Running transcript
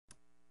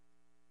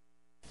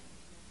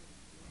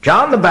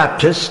John the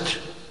Baptist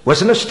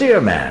was an austere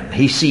man.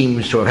 He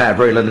seems to have had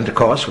very little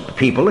intercourse with the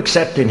people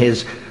except in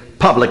his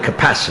public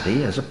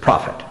capacity as a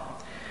prophet.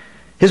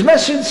 His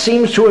message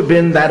seems to have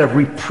been that of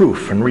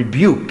reproof and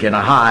rebuke in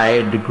a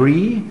high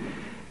degree.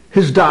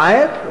 His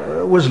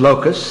diet was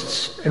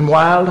locusts and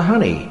wild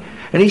honey,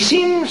 and he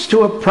seems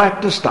to have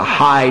practiced a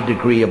high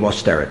degree of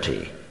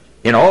austerity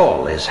in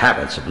all his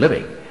habits of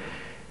living.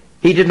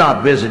 He did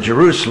not visit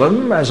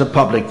Jerusalem as a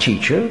public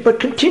teacher, but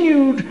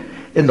continued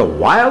in the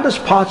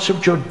wildest parts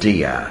of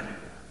Judea,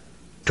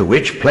 to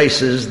which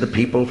places the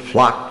people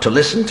flocked to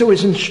listen to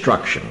his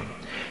instruction.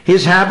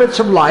 His habits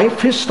of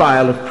life, his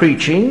style of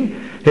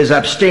preaching, his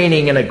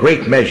abstaining in a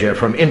great measure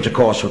from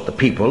intercourse with the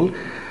people,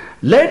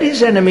 led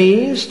his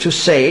enemies to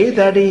say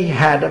that he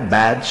had a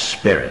bad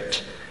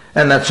spirit,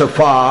 and that so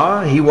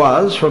far he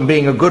was from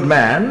being a good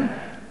man,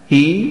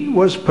 he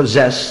was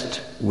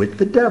possessed with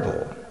the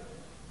devil.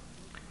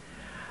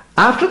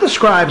 After the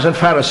scribes and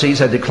Pharisees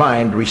had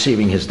declined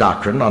receiving his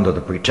doctrine under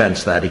the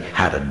pretense that he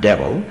had a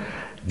devil,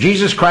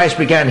 Jesus Christ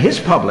began his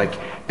public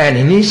and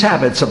in his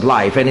habits of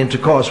life and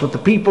intercourse with the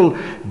people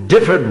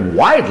differed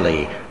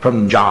widely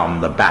from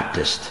John the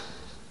Baptist.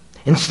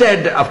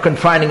 Instead of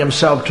confining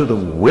himself to the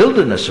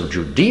wilderness of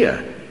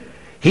Judea,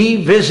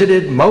 he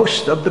visited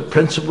most of the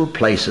principal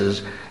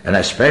places and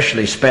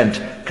especially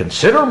spent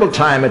considerable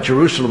time at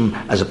Jerusalem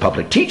as a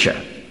public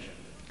teacher.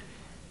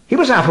 He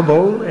was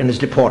affable in his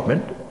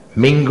deportment,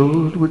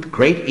 mingled with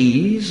great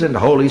ease and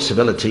holy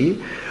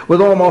civility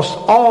with almost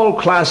all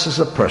classes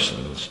of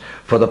persons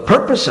for the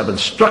purpose of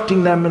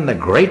instructing them in the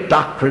great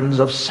doctrines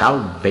of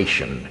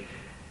salvation.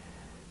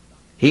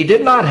 He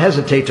did not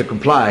hesitate to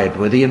comply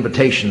with the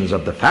invitations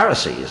of the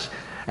Pharisees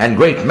and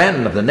great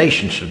men of the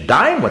nation to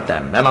dine with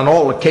them, and on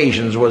all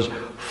occasions was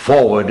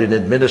forward in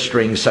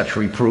administering such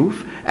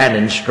reproof and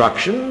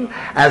instruction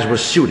as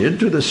was suited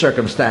to the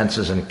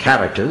circumstances and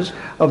characters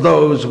of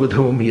those with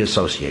whom he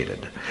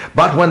associated.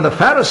 But when the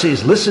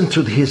Pharisees listened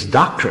to his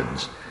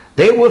doctrines,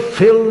 they were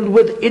filled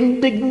with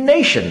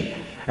indignation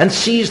and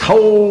seized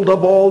hold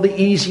of all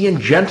the easy and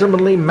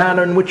gentlemanly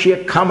manner in which he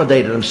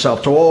accommodated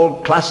himself to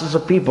all classes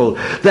of people,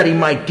 that he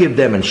might give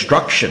them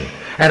instruction,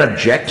 and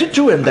objected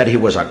to him that he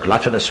was a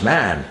gluttonous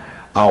man,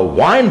 a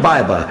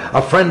wine-bibber,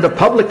 a friend of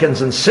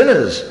publicans and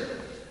sinners.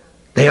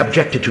 They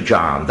objected to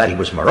John that he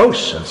was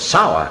morose and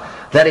sour,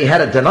 that he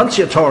had a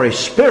denunciatory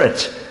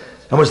spirit,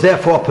 and was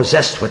therefore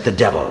possessed with the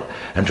devil.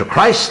 And to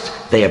Christ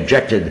they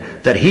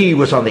objected that he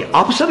was on the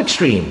opposite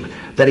extreme,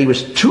 that he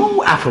was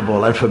too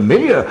affable and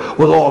familiar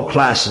with all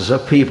classes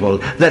of people,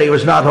 that he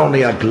was not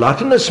only a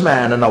gluttonous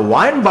man and a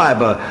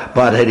wine-bibber,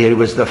 but that he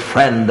was the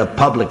friend of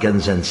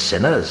publicans and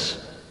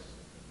sinners.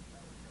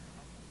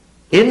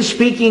 In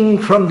speaking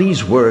from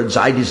these words,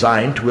 I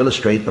designed to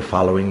illustrate the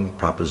following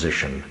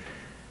proposition: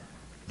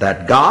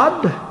 that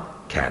God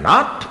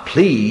cannot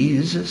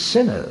please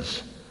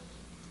sinners.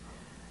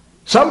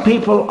 Some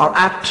people are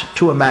apt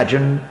to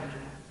imagine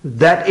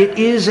that it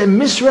is a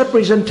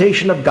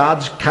misrepresentation of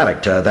God's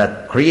character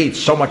that creates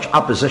so much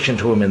opposition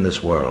to him in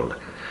this world.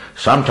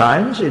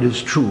 Sometimes it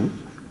is true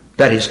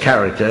that his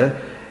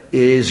character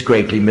is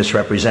greatly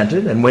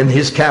misrepresented, and when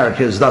his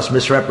character is thus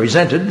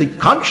misrepresented, the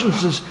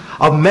consciences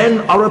of men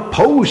are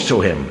opposed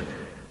to him.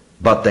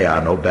 But they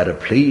are no better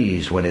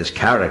pleased when his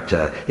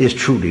character is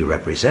truly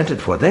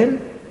represented, for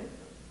then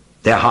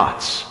their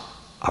hearts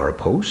are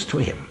opposed to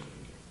him.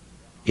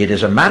 It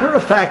is a matter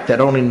of fact that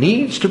only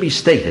needs to be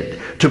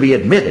stated, to be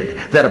admitted,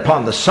 that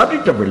upon the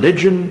subject of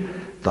religion,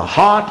 the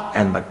heart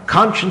and the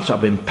conscience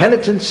of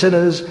impenitent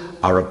sinners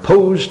are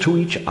opposed to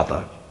each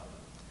other.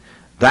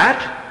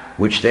 That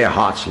which their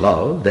hearts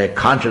love, their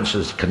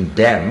consciences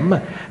condemn,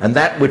 and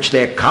that which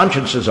their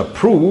consciences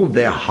approve,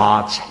 their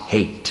hearts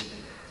hate.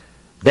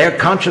 Their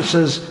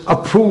consciences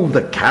approve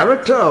the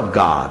character of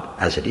God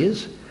as it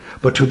is,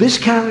 but to this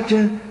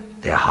character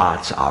their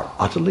hearts are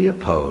utterly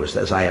opposed,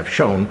 as I have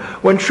shown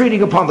when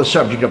treating upon the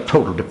subject of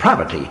total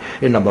depravity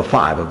in number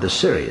 5 of this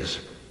series.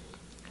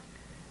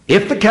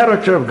 If the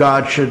character of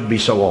God should be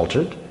so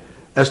altered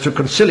as to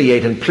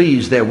conciliate and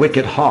please their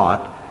wicked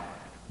heart,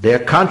 their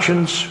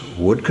conscience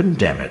would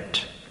condemn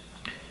it.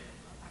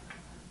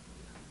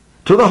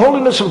 To the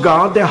holiness of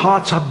God their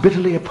hearts are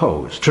bitterly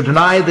opposed. To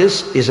deny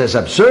this is as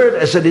absurd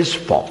as it is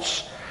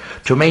false.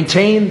 To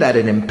maintain that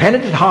an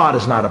impenitent heart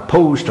is not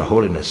opposed to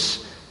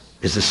holiness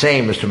is the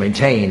same as to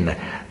maintain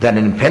that an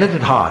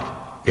impenitent heart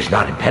is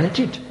not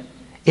impenitent.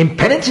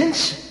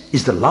 Impenitence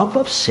is the love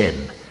of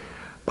sin,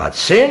 but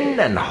sin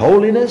and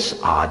holiness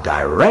are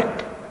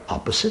direct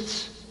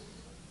opposites.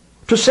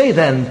 To say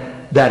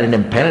then that an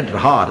impenitent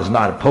heart is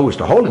not opposed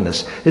to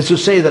holiness is to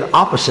say that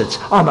opposites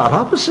are not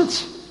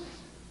opposites.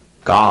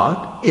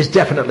 God is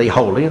definitely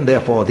holy, and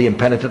therefore the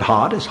impenitent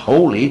heart is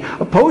wholly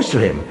opposed to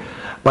him.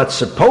 But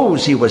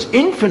suppose he was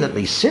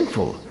infinitely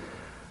sinful,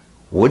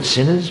 would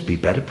sinners be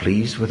better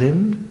pleased with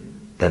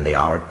him than they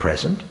are at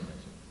present?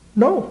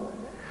 No.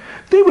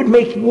 They would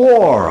make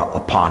war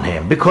upon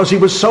him because he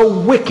was so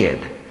wicked.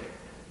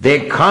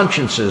 their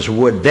consciences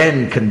would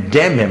then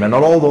condemn him, and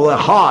although their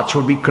hearts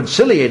would be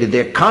conciliated,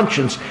 their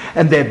conscience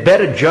and their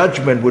better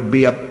judgment would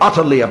be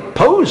utterly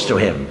opposed to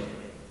him.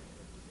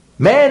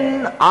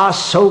 Men are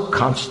so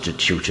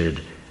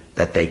constituted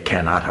that they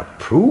cannot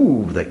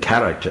approve the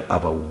character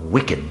of a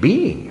wicked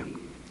being.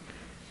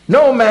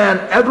 No man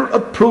ever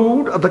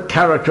approved of the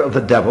character of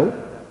the devil,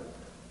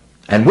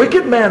 and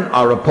wicked men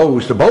are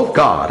opposed to both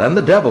God and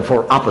the devil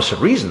for opposite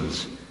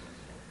reasons.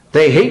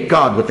 They hate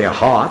God with their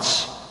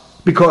hearts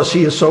because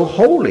he is so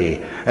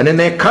holy, and in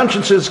their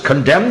consciences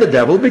condemn the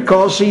devil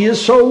because he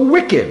is so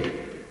wicked.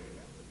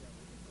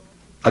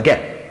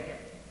 Again,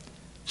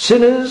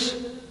 sinners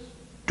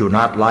do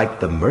not like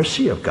the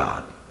mercy of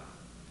God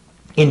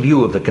in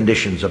view of the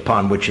conditions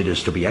upon which it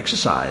is to be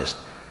exercised,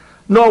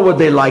 nor would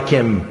they like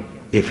him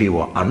if he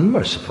were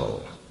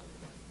unmerciful.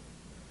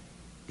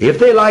 If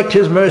they liked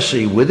his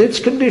mercy with its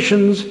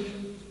conditions,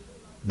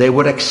 they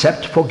would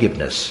accept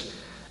forgiveness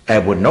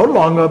and would no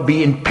longer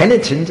be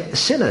impenitent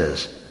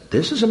sinners.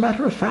 This is a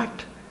matter of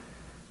fact.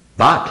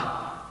 But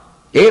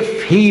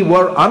if he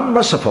were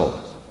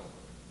unmerciful,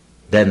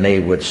 then they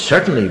would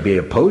certainly be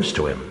opposed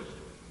to him.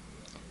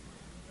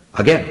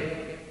 Again,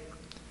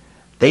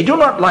 they do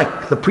not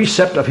like the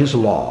precept of his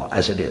law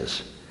as it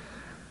is,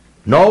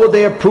 nor would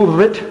they approve of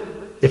it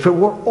if it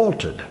were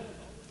altered.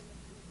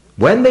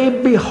 When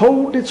they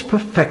behold its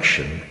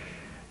perfection,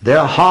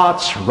 their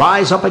hearts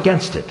rise up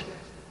against it.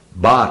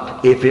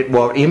 But if it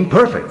were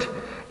imperfect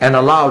and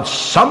allowed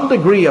some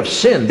degree of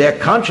sin, their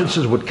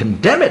consciences would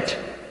condemn it.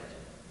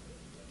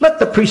 Let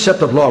the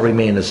precept of law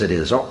remain as it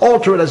is, or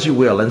alter it as you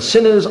will, and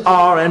sinners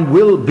are and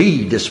will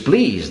be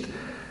displeased.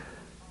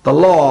 The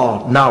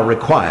law now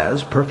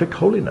requires perfect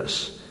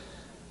holiness,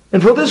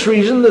 and for this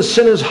reason the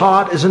sinner's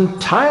heart is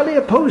entirely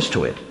opposed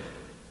to it.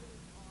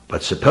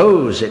 But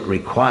suppose it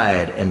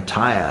required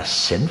entire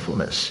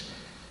sinfulness,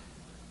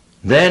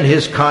 then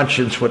his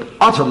conscience would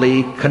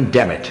utterly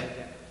condemn it.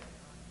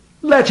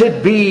 Let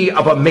it be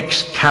of a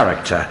mixed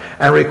character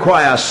and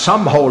require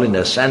some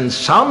holiness and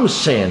some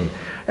sin,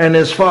 and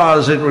as far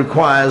as it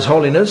requires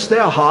holiness,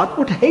 their heart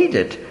would hate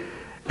it.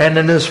 And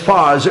in as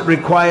far as it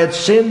required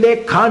sin,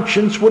 their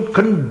conscience would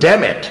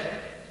condemn it.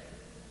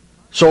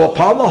 So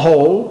upon the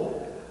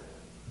whole,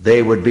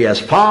 they would be as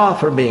far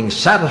from being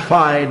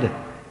satisfied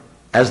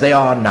as they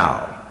are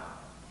now.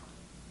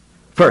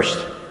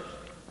 First,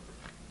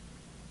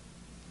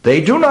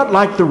 they do not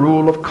like the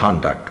rule of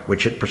conduct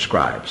which it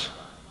prescribes.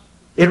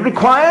 It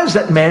requires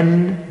that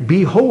men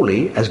be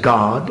holy as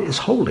God is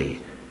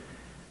holy,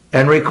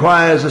 and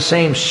requires the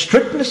same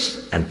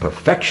strictness and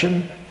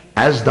perfection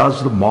as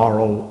does the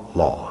moral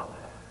law.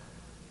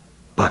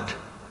 But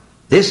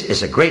this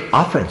is a great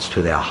offense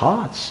to their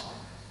hearts.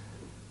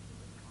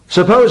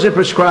 Suppose it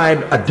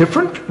prescribed a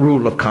different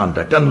rule of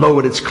conduct and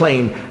lowered its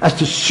claim as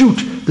to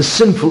suit the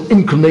sinful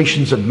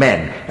inclinations of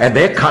men, and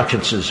their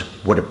consciences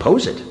would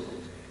oppose it.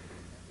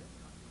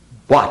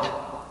 What,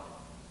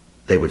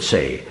 they would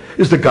say,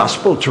 is the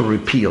gospel to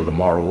repeal the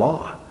moral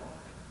law?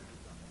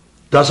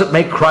 Does it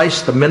make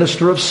Christ the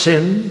minister of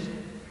sin?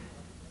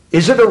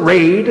 Is it a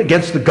raid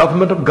against the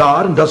government of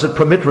God, and does it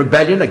permit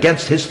rebellion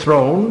against his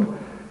throne?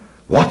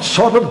 What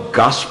sort of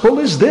gospel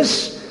is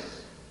this?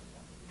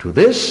 To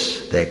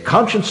this, their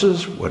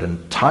consciences would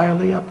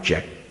entirely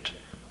object.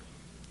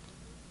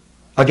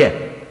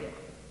 Again,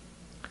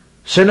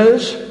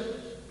 sinners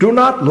do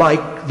not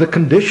like the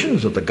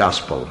conditions of the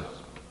gospel.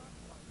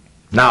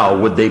 Now,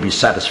 would they be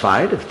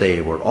satisfied if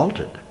they were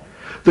altered?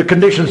 The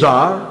conditions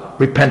are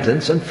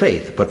repentance and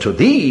faith, but to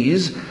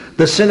these,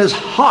 the sinner's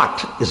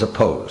heart is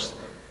opposed.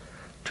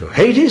 To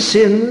hate his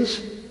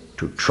sins,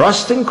 to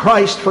trust in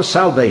Christ for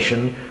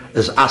salvation,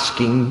 is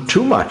asking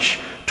too much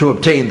to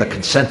obtain the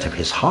consent of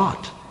his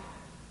heart.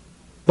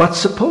 But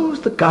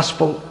suppose the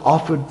gospel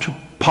offered to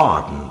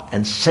pardon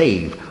and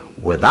save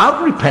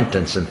without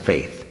repentance and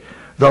faith,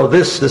 though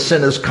this the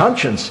sinner's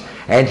conscience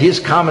and his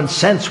common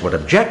sense would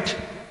object.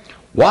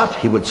 What,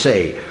 he would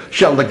say,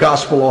 shall the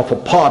gospel offer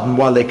pardon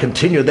while they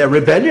continue their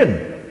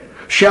rebellion?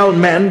 Shall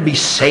men be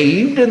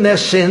saved in their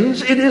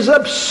sins? It is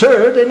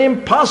absurd and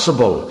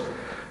impossible.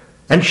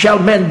 And shall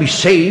men be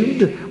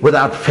saved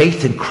without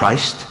faith in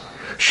Christ?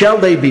 Shall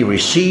they be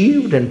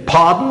received and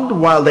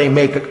pardoned while they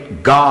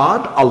make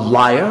God a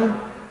liar?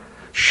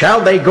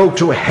 Shall they go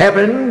to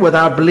heaven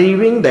without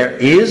believing there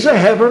is a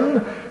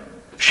heaven?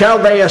 Shall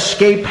they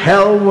escape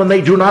hell when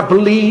they do not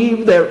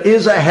believe there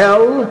is a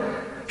hell?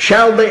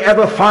 Shall they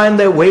ever find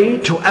their way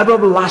to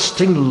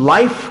everlasting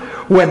life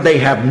when they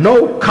have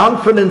no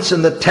confidence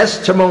in the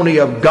testimony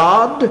of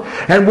God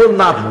and will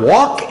not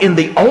walk in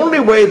the only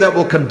way that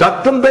will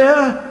conduct them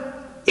there?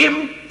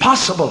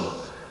 Impossible.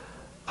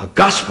 A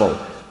gospel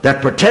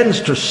that pretends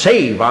to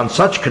save on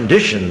such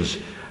conditions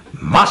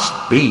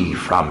must be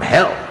from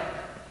hell.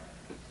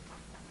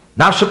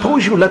 Now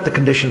suppose you let the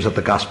conditions of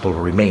the gospel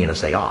remain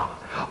as they are,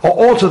 or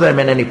alter them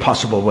in any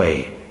possible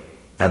way,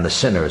 and the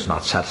sinner is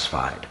not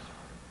satisfied.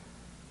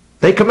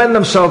 They commend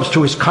themselves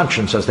to his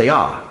conscience as they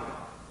are,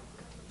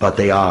 but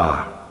they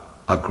are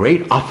a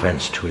great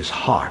offense to his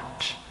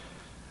heart.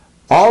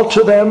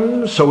 alter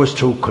them so as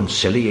to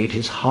conciliate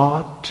his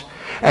heart,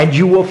 and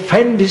you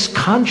offend his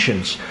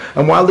conscience.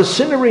 And while the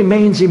sinner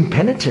remains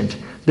impenitent,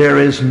 there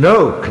is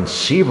no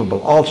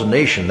conceivable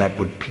alternation that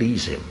would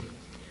please him.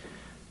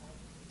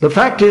 The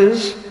fact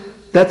is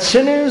that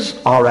sinners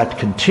are at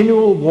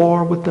continual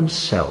war with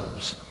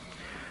themselves.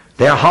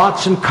 Their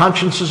hearts and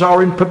consciences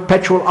are in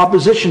perpetual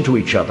opposition to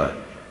each other.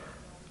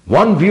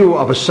 One view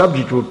of a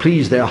subject will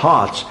please their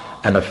hearts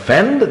and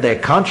offend their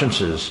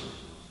consciences,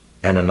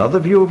 and another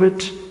view of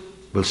it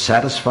will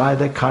satisfy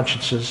their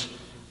consciences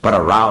but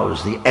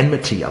arouse the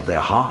enmity of their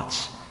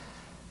hearts.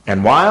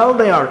 And while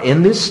they are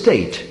in this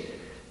state,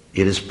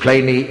 it is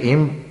plainly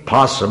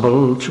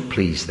impossible to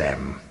please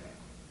them.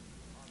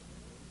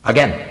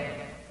 Again,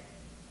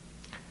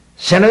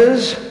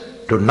 sinners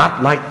do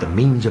not like the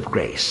means of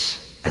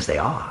grace as they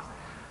are,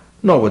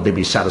 nor would they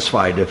be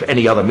satisfied if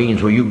any other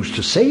means were used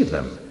to save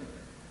them.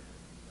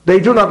 They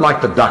do not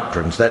like the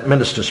doctrines that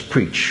ministers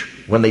preach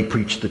when they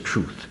preach the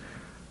truth.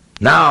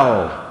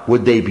 Now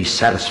would they be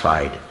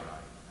satisfied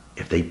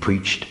if they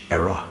preached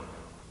error?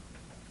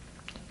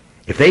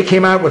 If they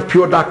came out with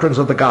pure doctrines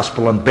of the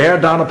gospel and bear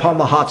down upon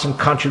the hearts and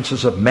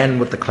consciences of men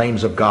with the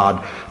claims of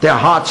God, their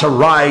hearts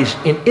arise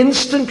in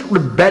instant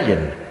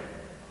rebellion.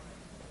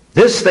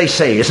 This, they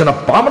say, is an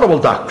abominable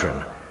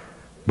doctrine.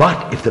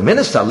 But if the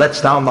minister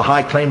lets down the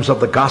high claims of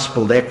the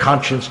gospel, their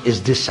conscience is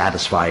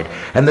dissatisfied.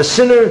 And the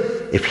sinner,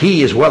 if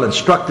he is well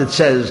instructed,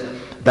 says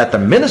that the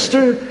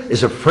minister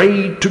is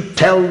afraid to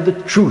tell the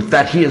truth,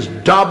 that he is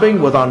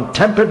daubing with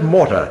untempered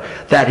mortar,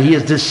 that he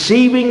is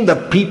deceiving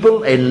the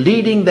people and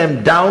leading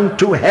them down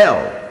to hell.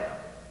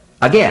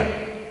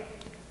 Again,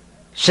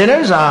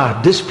 sinners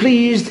are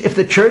displeased if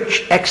the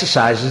church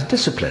exercises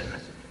discipline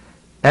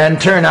and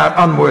turn out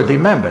unworthy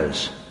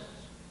members.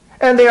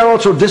 And they are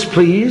also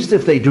displeased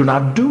if they do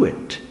not do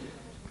it.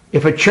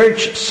 If a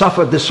church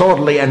suffer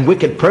disorderly and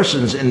wicked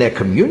persons in their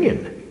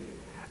communion,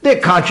 their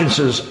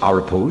consciences are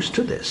opposed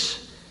to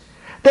this.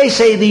 They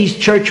say these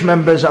church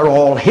members are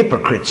all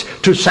hypocrites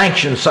to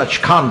sanction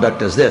such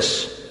conduct as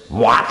this.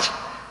 What?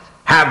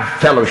 Have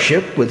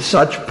fellowship with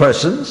such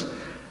persons?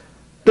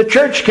 The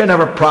church can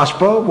never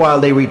prosper while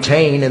they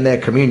retain in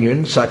their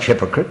communion such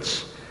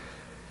hypocrites.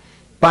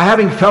 By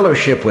having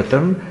fellowship with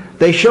them,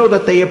 they show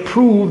that they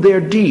approve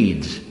their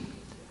deeds.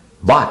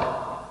 But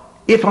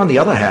if, on the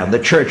other hand, the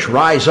church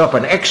rise up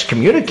and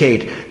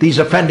excommunicate these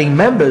offending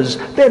members,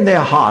 then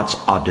their hearts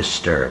are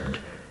disturbed.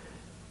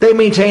 They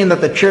maintain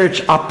that the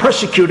church are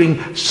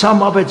persecuting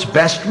some of its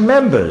best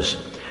members.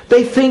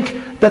 They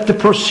think that the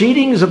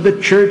proceedings of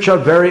the church are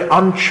very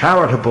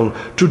uncharitable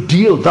to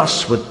deal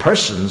thus with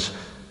persons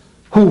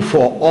who,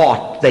 for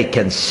aught they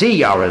can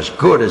see, are as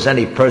good as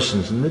any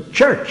persons in the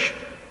church.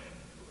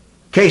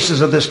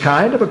 Cases of this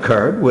kind have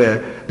occurred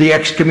where the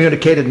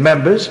excommunicated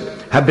members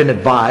have been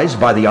advised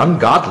by the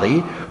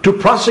ungodly to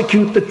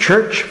prosecute the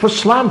church for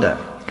slander.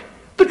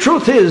 The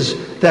truth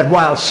is that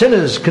while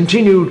sinners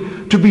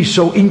continue to be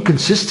so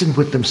inconsistent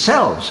with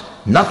themselves,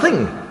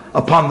 nothing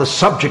upon the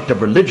subject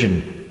of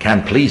religion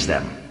can please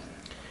them.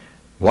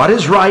 What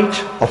is right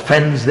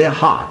offends their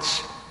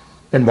hearts,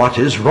 and what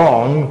is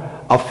wrong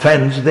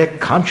offends their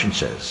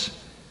consciences.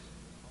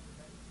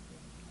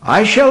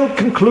 I shall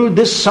conclude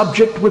this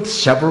subject with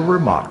several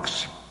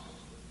remarks.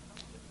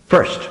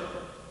 First,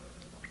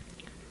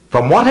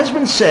 from what has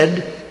been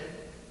said,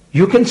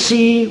 you can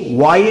see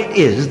why it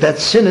is that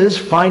sinners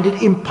find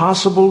it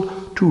impossible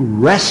to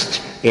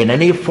rest in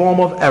any form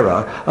of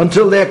error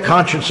until their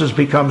consciences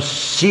become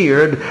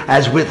seared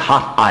as with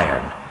hot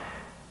iron.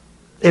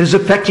 It is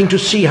affecting to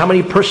see how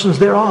many persons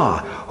there are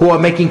who are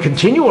making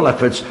continual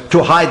efforts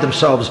to hide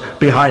themselves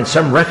behind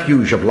some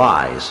refuge of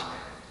lies.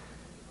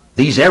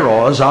 These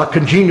errors are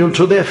congenial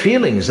to their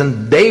feelings,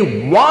 and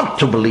they want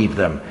to believe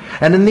them.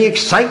 And in the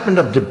excitement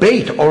of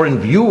debate or in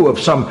view of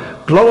some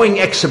glowing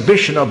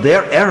exhibition of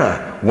their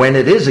error, when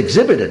it is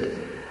exhibited,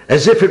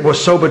 as if it were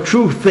sober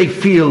truth, they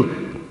feel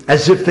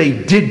as if they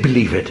did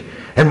believe it.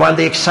 And while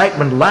the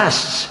excitement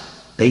lasts,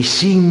 they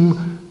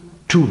seem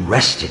to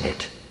rest in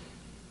it.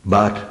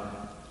 But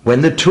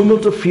when the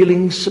tumult of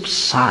feelings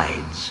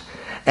subsides,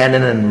 and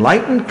an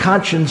enlightened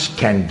conscience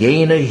can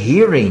gain a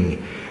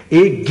hearing,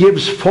 it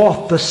gives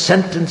forth the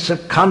sentence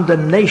of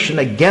condemnation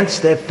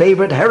against their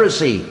favorite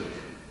heresy.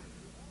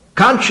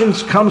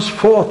 Conscience comes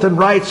forth and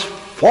writes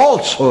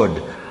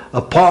falsehood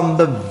upon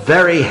the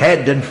very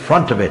head in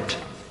front of it.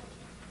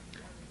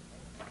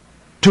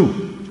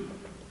 2.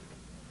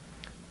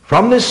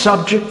 From this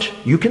subject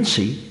you can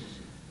see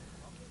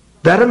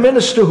that a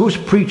minister whose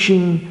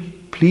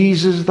preaching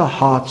pleases the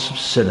hearts of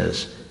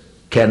sinners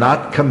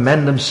cannot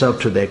commend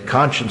himself to their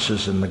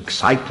consciences in the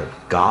sight of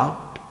God.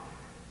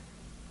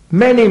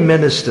 Many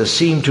ministers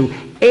seem to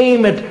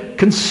aim at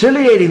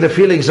conciliating the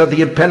feelings of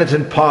the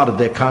impenitent part of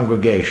their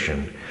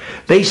congregation.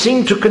 They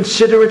seem to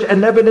consider it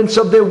an evidence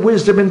of their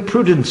wisdom and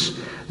prudence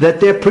that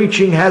their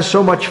preaching has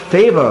so much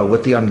favor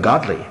with the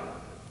ungodly.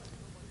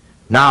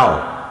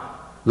 Now,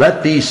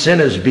 let these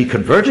sinners be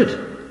converted,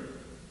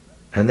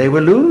 and they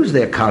will lose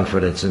their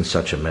confidence in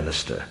such a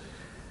minister.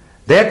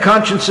 Their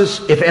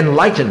consciences, if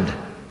enlightened,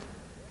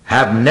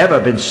 have never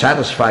been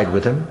satisfied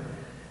with him.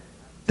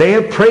 They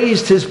have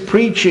praised his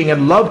preaching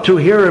and loved to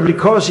hear him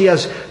because he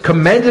has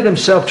commended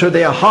himself to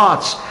their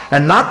hearts,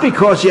 and not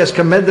because he has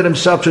commended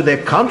himself to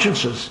their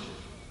consciences.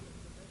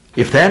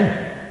 If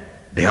then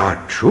they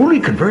are truly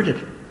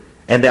converted,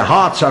 and their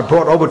hearts are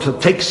brought over to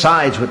take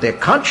sides with their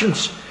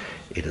conscience,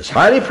 it is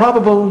highly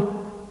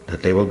probable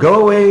that they will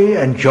go away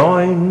and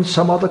join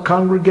some other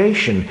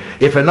congregation,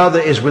 if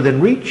another is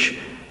within reach.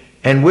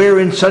 And where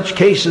in such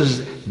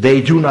cases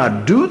they do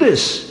not do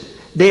this,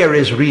 there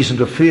is reason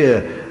to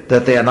fear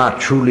that they are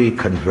not truly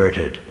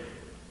converted.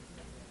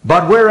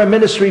 But where a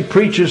ministry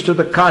preaches to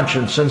the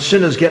conscience and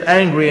sinners get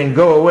angry and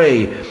go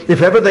away,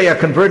 if ever they are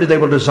converted, they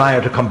will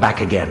desire to come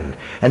back again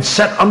and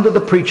set under the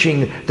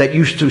preaching that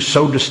used to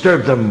so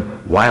disturb them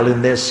while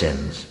in their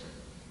sins.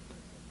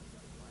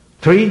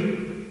 3,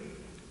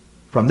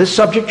 from this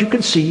subject you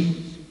can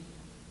see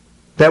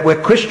that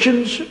where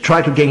Christians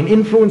try to gain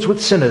influence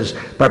with sinners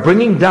by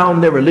bringing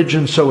down their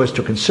religion so as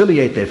to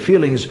conciliate their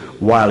feelings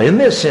while in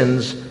their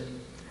sins,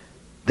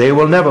 they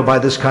will never by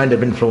this kind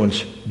of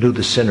influence do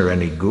the sinner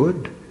any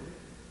good.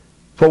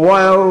 For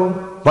while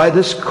by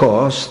this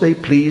course they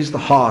please the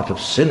heart of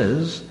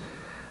sinners,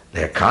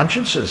 their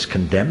consciences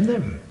condemn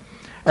them.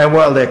 And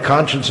while their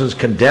consciences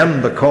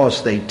condemn the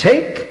course they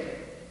take,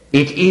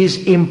 it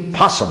is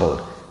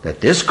impossible that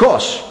this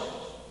course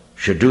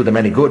should do them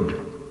any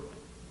good.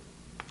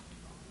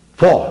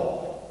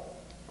 4,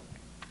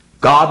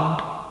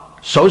 God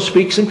so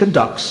speaks and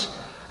conducts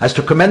as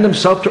to commend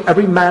himself to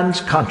every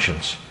man's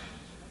conscience.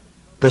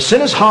 The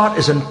sinner's heart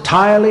is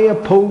entirely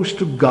opposed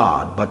to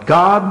God, but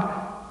God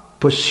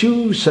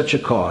pursues such a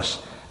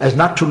course as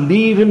not to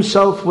leave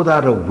himself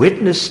without a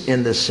witness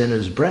in the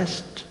sinner's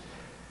breast.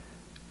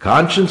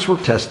 Conscience will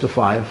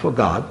testify for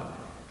God.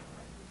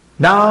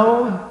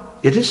 Now,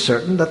 it is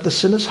certain that the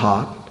sinner's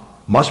heart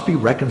must be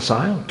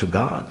reconciled to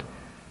God,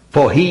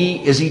 for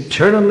he is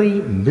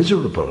eternally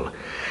miserable.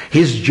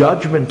 His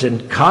judgment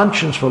and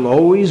conscience will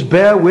always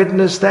bear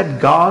witness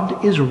that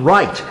God is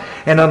right,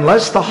 and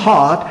unless the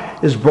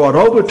heart is brought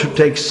over to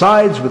take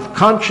sides with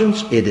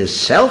conscience, it is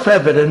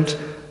self-evident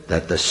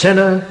that the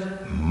sinner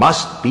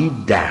must be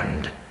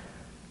damned.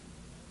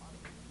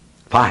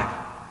 5,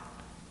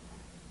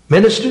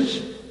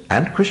 ministers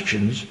and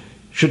Christians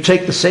should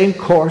take the same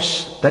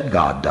course that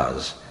God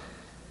does,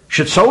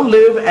 should so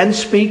live and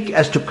speak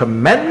as to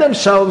commend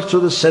themselves to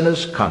the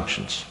sinner's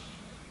conscience.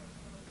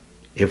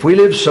 If we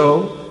live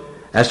so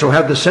as to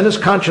have the sinner's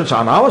conscience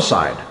on our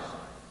side,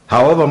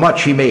 however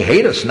much he may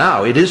hate us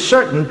now, it is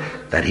certain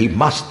that he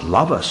must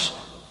love us,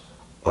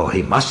 or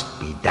he must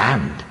be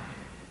damned.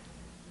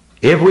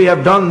 If we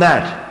have done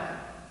that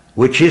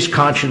which his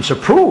conscience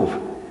approve,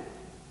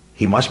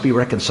 he must be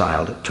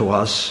reconciled to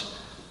us,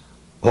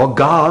 or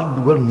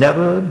God will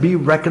never be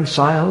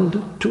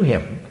reconciled to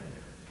him.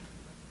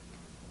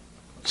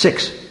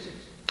 6,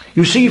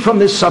 you see from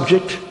this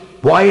subject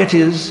why it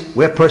is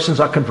where persons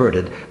are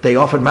converted, they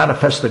often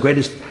manifest the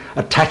greatest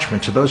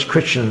attachment to those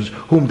Christians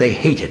whom they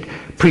hated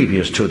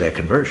previous to their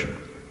conversion.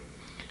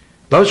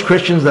 Those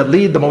Christians that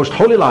lead the most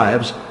holy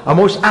lives are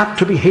most apt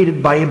to be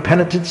hated by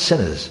impenitent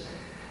sinners.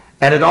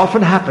 And it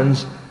often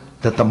happens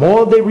that the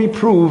more they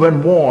reprove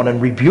and warn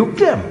and rebuke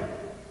them,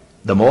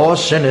 the more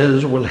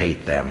sinners will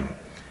hate them.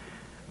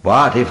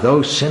 But if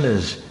those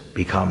sinners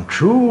become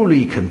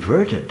truly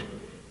converted,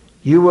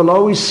 you will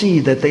always see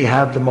that they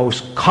have the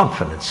most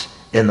confidence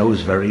in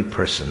those very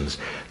persons.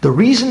 The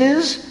reason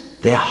is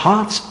their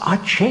hearts are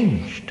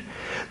changed.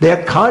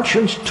 Their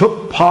conscience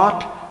took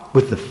part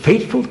with the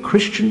faithful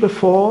Christian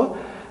before,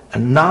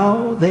 and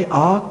now they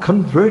are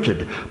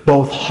converted.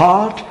 Both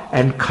heart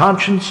and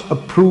conscience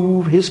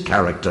approve his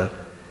character.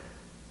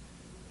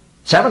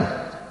 7,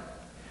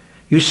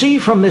 you see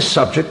from this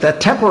subject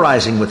that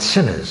temporizing with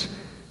sinners,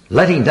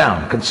 letting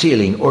down,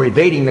 concealing, or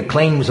evading the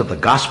claims of the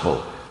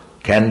gospel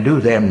can do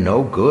them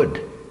no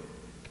good.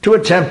 To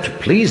attempt to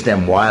please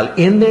them while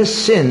in their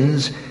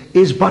sins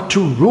is but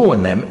to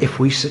ruin them if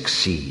we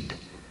succeed.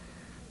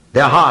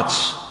 Their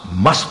hearts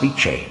must be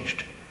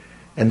changed.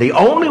 And the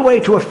only way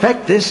to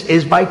effect this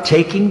is by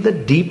taking the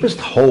deepest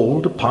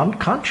hold upon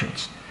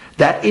conscience.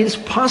 That is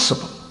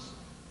possible.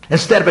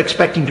 Instead of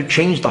expecting to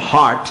change the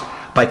heart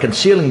by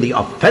concealing the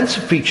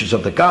offensive features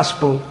of the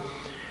gospel,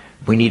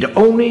 we need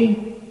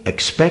only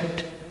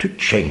expect to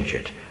change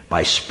it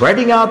by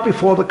spreading out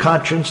before the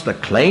conscience the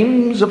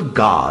claims of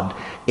God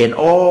in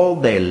all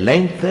their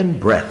length and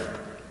breadth.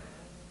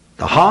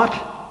 The heart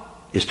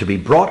is to be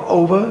brought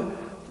over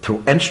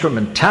through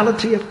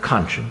instrumentality of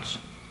conscience.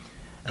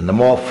 And the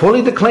more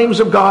fully the claims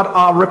of God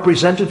are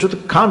represented to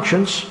the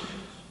conscience,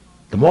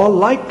 the more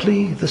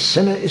likely the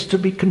sinner is to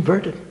be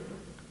converted.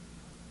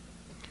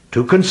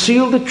 To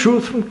conceal the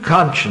truth from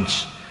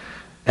conscience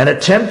and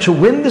attempt to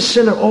win the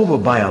sinner over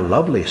by a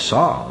lovely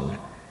song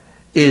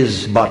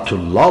is but to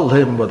lull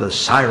him with a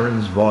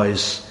siren's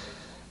voice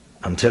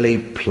until he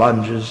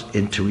plunges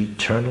into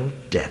eternal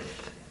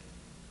death.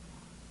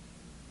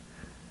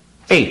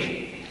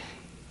 8,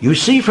 you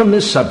see from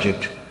this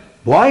subject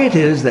why it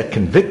is that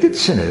convicted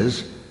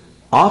sinners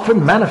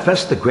often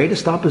manifest the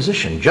greatest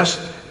opposition just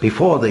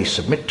before they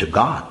submit to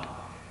God.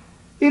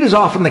 It is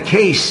often the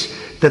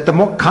case that the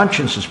more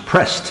conscience is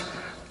pressed,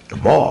 the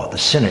more the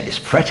sinner is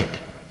fretted,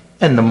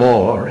 and the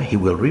more he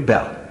will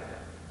rebel.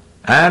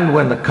 And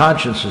when the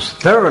conscience is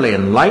thoroughly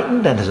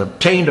enlightened and has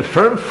obtained a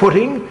firm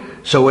footing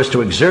so as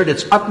to exert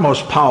its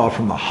utmost power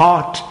from the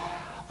heart,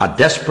 a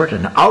desperate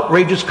and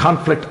outrageous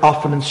conflict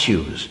often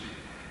ensues.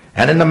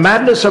 And in the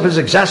madness of his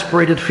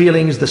exasperated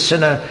feelings, the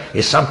sinner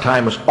is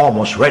sometimes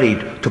almost ready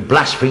to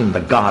blaspheme the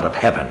God of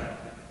heaven.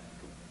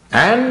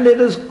 And it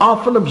is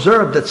often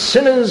observed that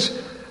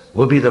sinners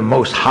will be the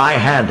most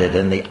high-handed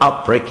in the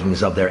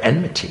outbreakings of their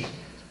enmity,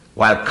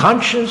 while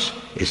conscience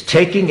is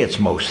taking its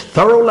most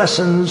thorough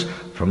lessons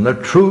from the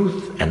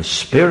truth and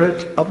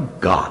Spirit of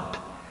God.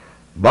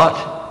 But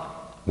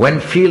when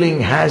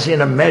feeling has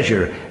in a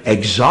measure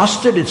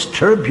exhausted its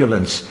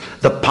turbulence,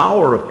 the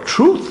power of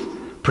truth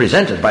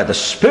presented by the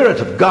Spirit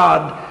of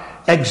God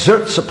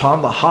exerts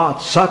upon the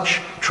heart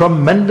such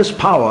tremendous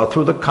power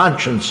through the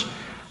conscience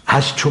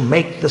as to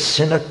make the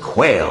sinner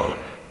quail,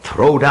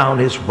 throw down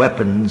his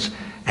weapons,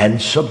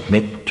 and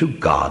submit to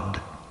God.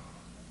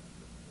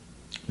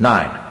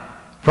 9.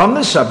 From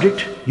this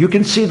subject, you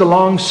can see the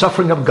long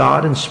suffering of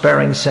God in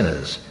sparing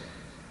sinners.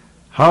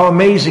 How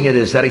amazing it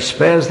is that he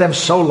spares them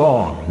so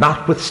long,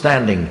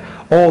 notwithstanding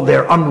all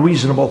their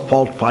unreasonable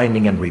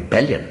fault-finding and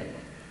rebellion.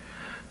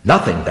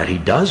 Nothing that he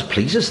does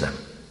pleases them,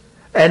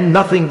 and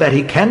nothing that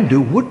he can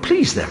do would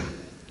please them.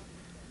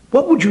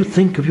 What would you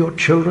think of your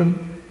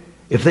children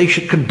if they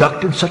should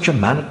conduct in such a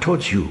manner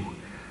towards you?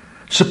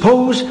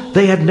 Suppose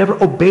they had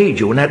never obeyed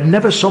you and had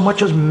never so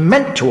much as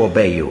meant to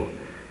obey you.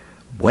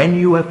 When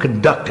you have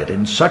conducted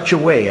in such a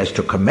way as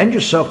to commend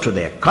yourself to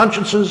their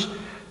consciences,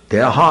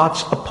 their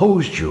hearts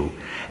opposed you.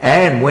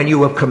 And when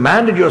you have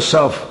commanded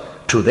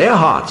yourself to their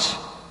hearts,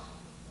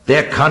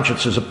 their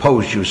consciences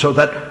opposed you, so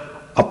that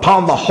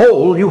upon the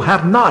whole you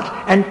have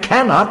not and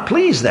cannot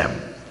please them.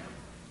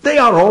 They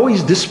are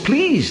always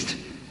displeased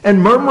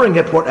and murmuring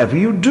at whatever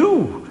you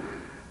do.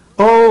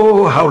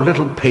 Oh, how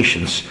little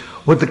patience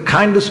would the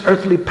kindest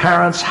earthly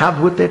parents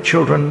have with their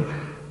children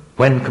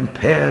when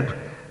compared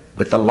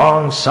with the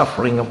long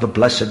suffering of the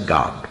blessed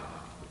God.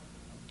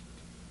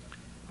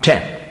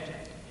 10.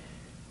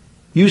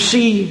 You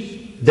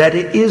see that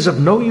it is of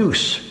no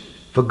use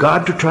for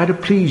God to try to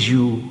please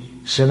you,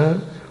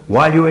 sinner,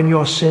 while you're in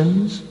your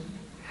sins.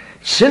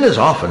 Sinners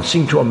often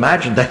seem to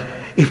imagine that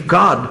if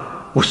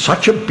God was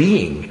such a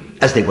being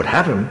as they would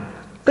have him,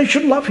 they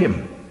should love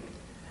him.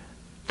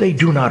 They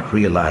do not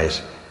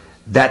realize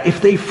that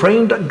if they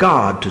framed a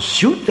God to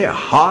suit their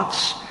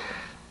hearts,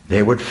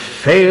 they would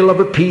fail of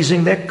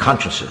appeasing their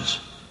consciences.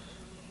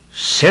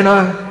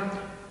 Sinner,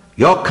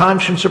 your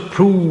conscience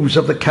approves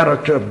of the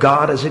character of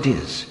God as it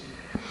is.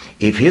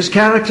 If his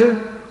character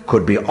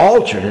could be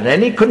altered in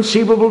any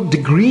conceivable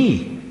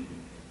degree,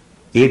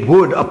 it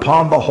would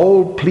upon the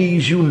whole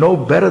please you no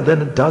better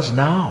than it does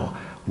now,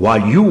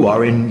 while you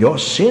are in your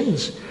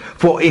sins.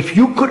 For if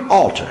you could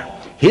alter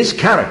his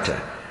character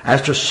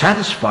as to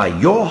satisfy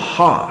your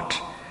heart,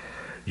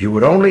 you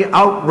would only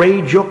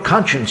outrage your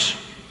conscience,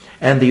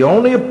 and the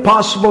only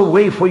possible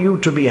way for you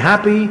to be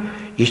happy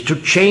is to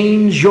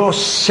change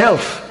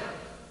yourself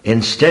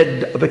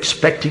instead of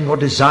expecting or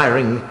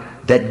desiring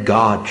that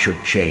God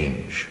should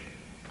change.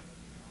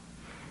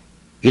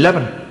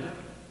 11.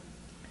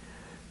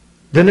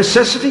 The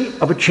necessity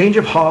of a change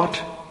of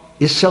heart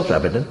is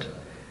self-evident.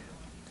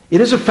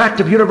 It is a fact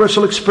of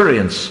universal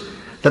experience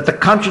that the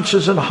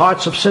consciences and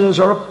hearts of sinners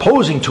are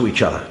opposing to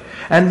each other.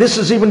 And this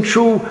is even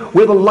true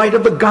where the light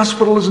of the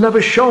gospel is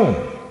never shown.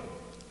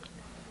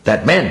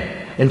 That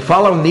men, in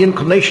following the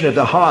inclination of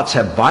their hearts,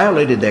 have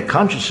violated their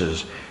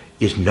consciences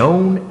is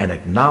known and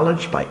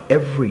acknowledged by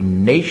every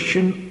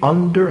nation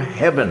under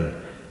heaven.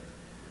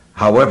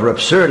 However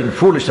absurd and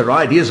foolish their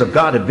ideas of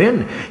God have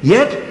been,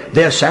 yet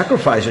their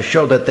sacrifices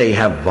show that they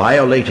have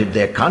violated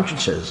their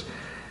consciences.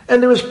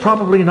 And there is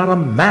probably not a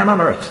man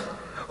on earth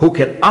who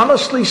can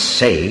honestly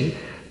say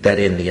that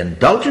in the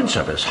indulgence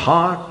of his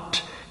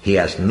heart he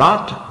has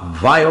not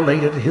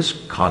violated his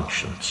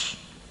conscience.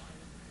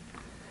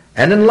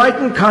 An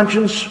enlightened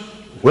conscience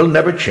will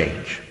never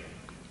change.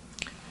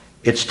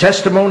 Its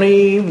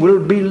testimony will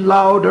be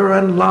louder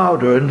and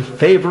louder in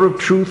favor of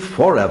truth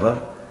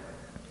forever.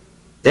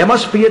 There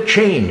must be a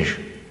change,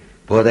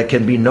 for there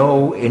can be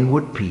no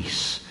inward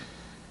peace.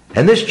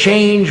 And this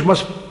change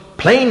must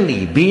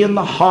plainly be in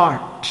the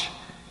heart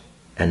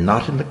and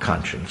not in the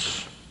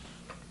conscience.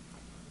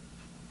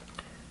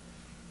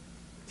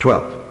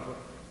 12.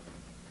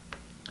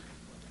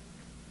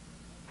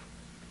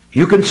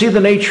 You can see the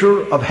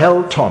nature of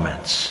hell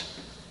torments.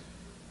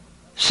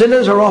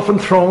 Sinners are often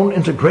thrown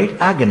into great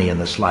agony in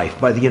this life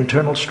by the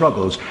internal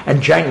struggles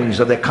and janglings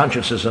of their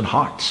consciences and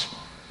hearts.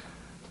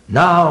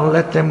 Now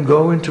let them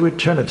go into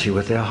eternity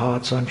with their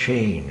hearts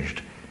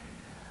unchanged.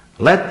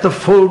 Let the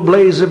full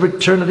blaze of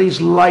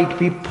eternity's light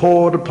be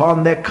poured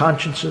upon their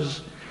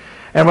consciences,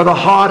 and with a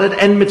heart at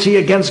enmity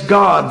against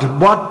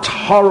God. What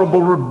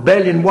horrible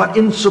rebellion, what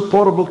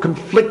insupportable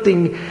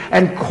conflicting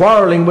and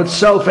quarreling with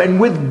self and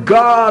with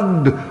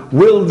God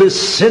will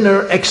this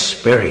sinner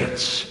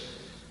experience.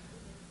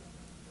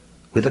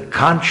 With a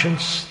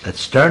conscience that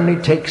sternly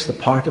takes the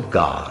part of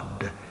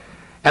God,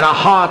 and a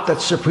heart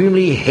that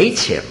supremely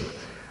hates him,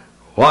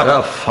 what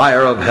a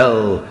fire of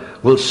hell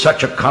will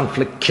such a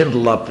conflict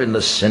kindle up in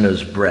the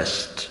sinner's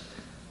breast.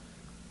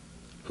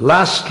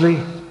 Lastly,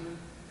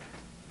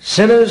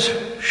 sinners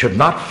should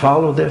not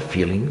follow their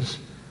feelings,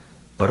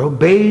 but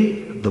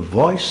obey the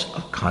voice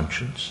of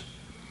conscience.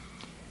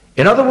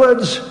 In other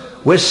words,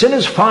 where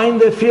sinners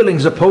find their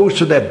feelings opposed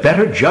to their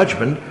better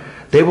judgment,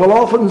 they will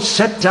often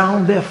set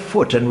down their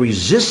foot and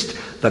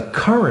resist the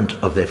current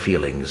of their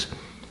feelings.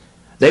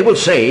 They will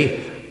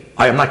say,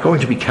 I am not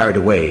going to be carried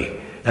away,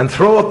 and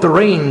throw up the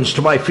reins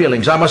to my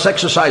feelings. I must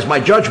exercise my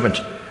judgment.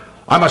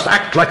 I must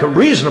act like a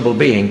reasonable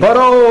being. But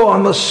oh,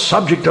 on the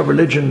subject of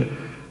religion,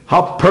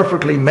 how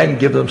perfectly men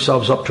give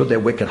themselves up to their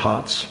wicked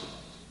hearts.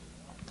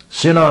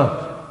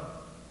 Sinner,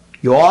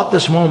 you ought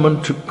this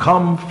moment to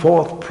come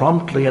forth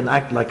promptly and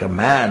act like a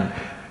man,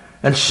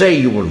 and say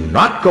you will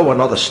not go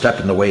another step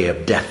in the way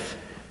of death.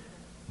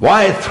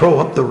 Why throw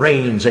up the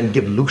reins and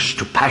give loose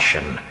to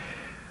passion?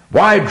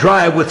 Why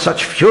drive with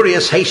such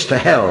furious haste to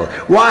hell?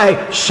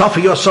 Why suffer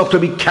yourself to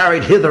be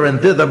carried hither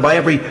and thither by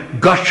every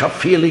gush of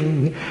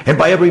feeling and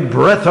by every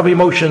breath of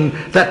emotion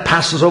that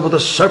passes over the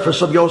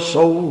surface of your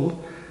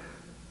soul?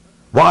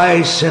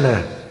 Why,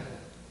 sinner,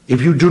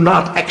 if you do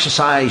not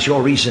exercise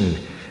your reason,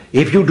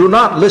 if you do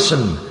not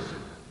listen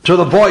to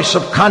the voice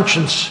of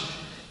conscience,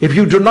 if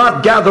you do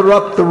not gather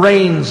up the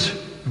reins,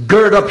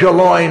 gird up your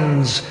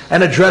loins,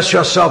 and address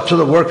yourself to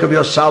the work of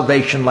your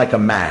salvation like a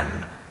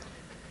man,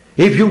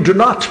 if you do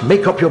not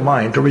make up your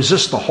mind to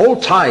resist the whole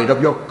tide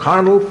of your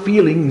carnal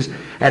feelings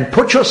and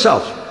put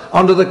yourself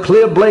under the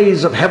clear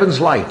blaze of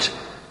heaven's light,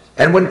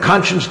 and when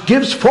conscience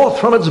gives forth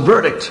from its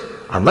verdict,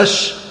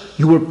 unless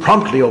you will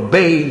promptly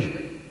obey,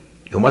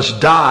 you must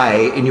die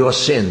in your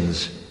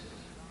sins.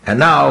 And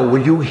now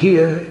will you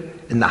here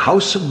in the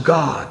house of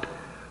God,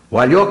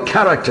 while your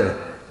character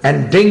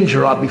and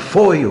danger are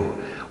before you,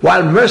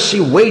 while mercy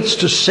waits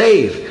to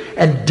save,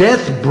 and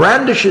death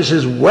brandishes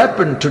his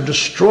weapon to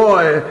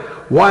destroy,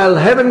 while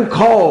heaven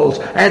calls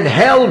and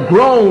hell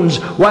groans,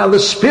 while the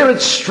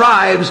Spirit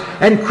strives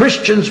and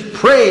Christians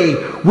pray,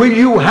 will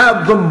you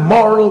have the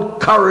moral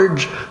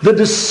courage, the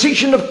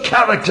decision of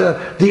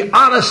character, the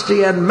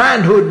honesty and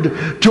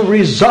manhood to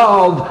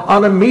resolve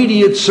on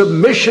immediate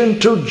submission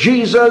to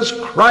Jesus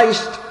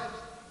Christ?